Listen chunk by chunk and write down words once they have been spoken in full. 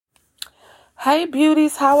Hey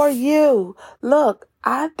beauties, how are you? Look,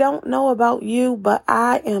 I don't know about you, but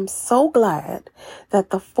I am so glad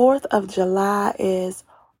that the 4th of July is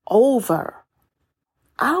over.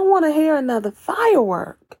 I don't want to hear another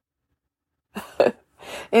firework.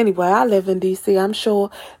 Anyway, I live in DC. I'm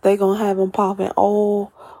sure they're going to have them popping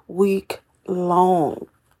all week long.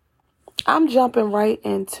 I'm jumping right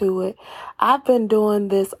into it. I've been doing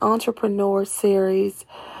this entrepreneur series,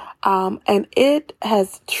 and it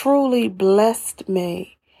has truly blessed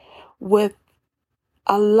me with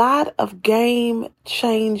a lot of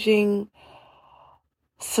game-changing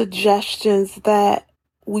suggestions that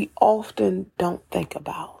we often don't think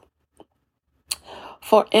about.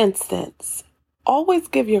 For instance, always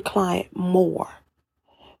give your client more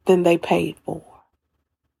than they paid for.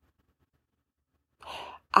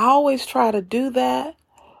 I always try to do that,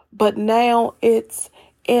 but now it's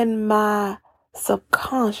in my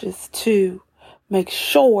subconscious to make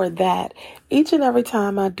sure that each and every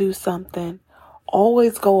time I do something,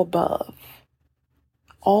 always go above.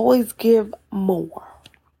 Always give more.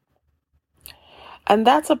 And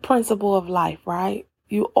that's a principle of life, right?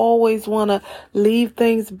 You always want to leave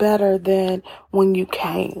things better than when you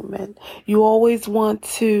came. And you always want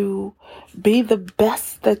to be the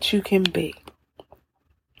best that you can be.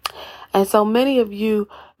 And so many of you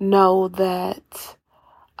know that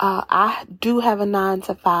I do have a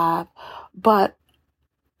 9-to-5, but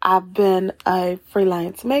I've been a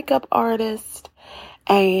freelance makeup artist.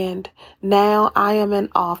 And now I am an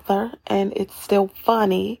author, and it's still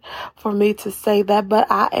funny for me to say that, but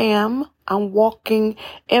I'm walking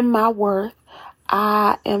in my worth.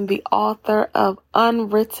 I am the author of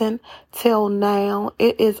Unwritten Till Now.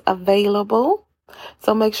 It is available,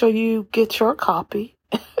 so make sure you get your copy.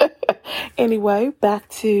 Anyway, back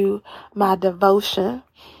to my devotion.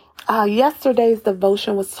 Yesterday's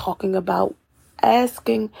devotion was talking about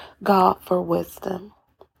asking God for wisdom.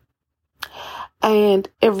 And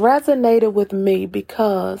it resonated with me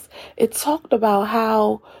because it talked about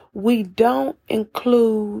how we don't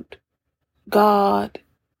include God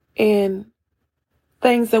in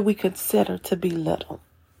things that we consider to be little.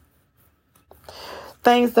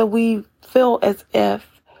 Things that we feel as if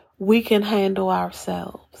we can handle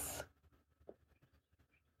ourselves.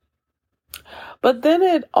 But then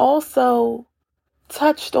it also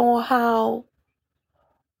touched on how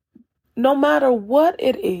no matter what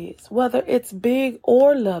it is, whether it's big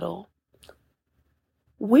or little,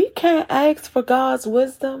 we can't ask for God's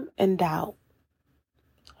wisdom and doubt.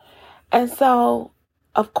 And so,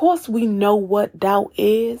 of course, we know what doubt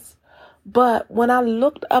is. But when I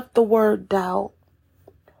looked up the word doubt,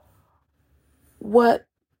 what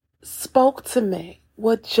spoke to me,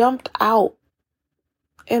 what jumped out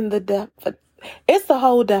in it's the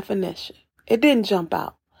whole definition. It didn't jump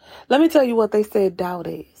out. Let me tell you what they said doubt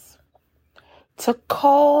is. To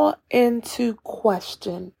call into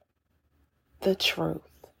question the truth.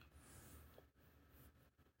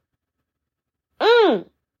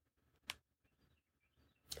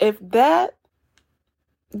 If that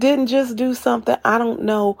didn't just do something, I don't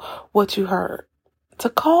know what you heard. To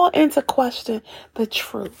call into question the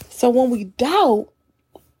truth. So when we doubt,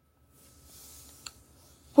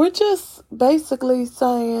 we're just basically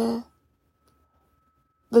saying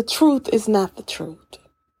the truth is not the truth.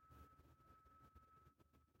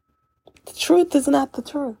 The truth is not the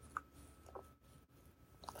truth.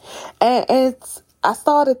 And I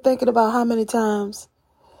started thinking about how many times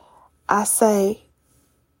I say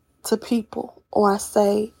to people, or I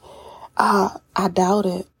say, I doubt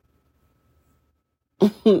it.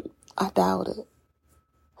 I doubt it.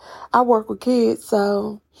 I work with kids,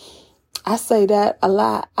 so I say that a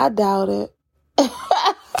lot. I doubt it.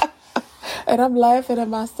 And I'm laughing at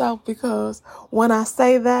myself because when I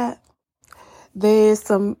say that, there's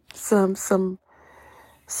some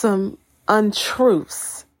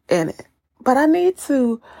untruths in it. But I need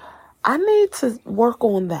to work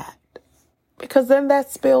on that, because then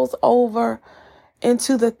that spills over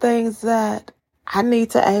into the things that I need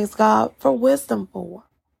to ask God for wisdom for.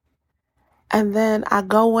 And then I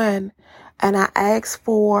go in and I ask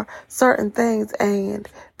for certain things, and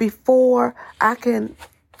before I can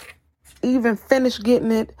even finish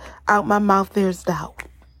getting it out my mouth, there's doubt.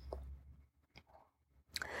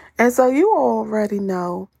 And so you already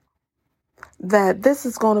know that this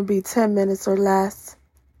is going to be 10 minutes or less.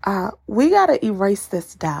 We got to erase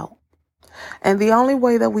this doubt. And the only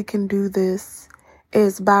way that we can do this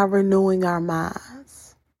is by renewing our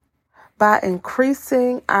minds, by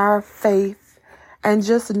increasing our faith, and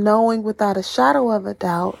just knowing without a shadow of a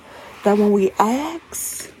doubt that when we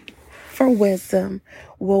ask for wisdom,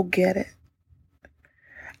 we'll get it.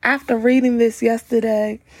 After reading this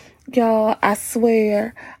yesterday, Y'all, I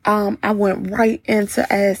swear, I went right into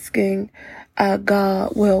asking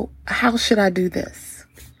God, well, how should I do this?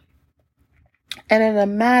 And in a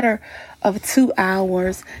matter of 2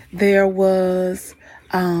 hours, there was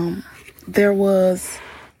an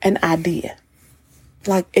idea.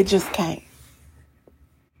 Like, it just came.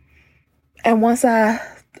 And once I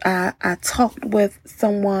talked with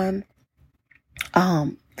someone,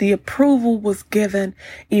 the approval was given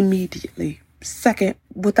immediately,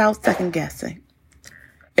 without second guessing.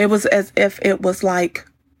 It was as if it was like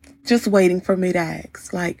just waiting for me to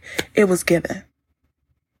ask. Like, it was given.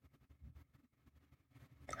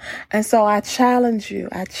 And so I challenge you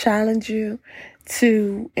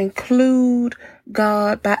to include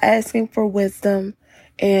God by asking for wisdom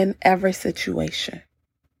in every situation.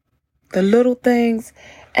 The little things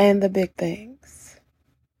and the big things.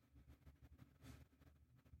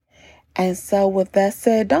 And so with that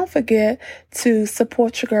said, don't forget to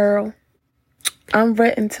support your girl.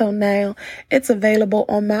 Unwritten Till Now. It's available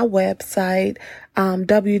on my website,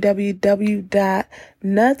 www.natia,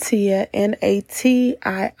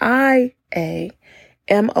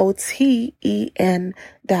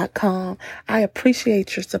 NATIIAMOTEN.com. I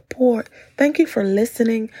appreciate your support. Thank you for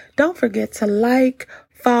listening. Don't forget to like,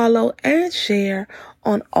 follow, and share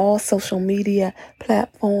on all social media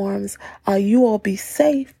platforms. You all be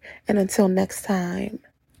safe, and until next time.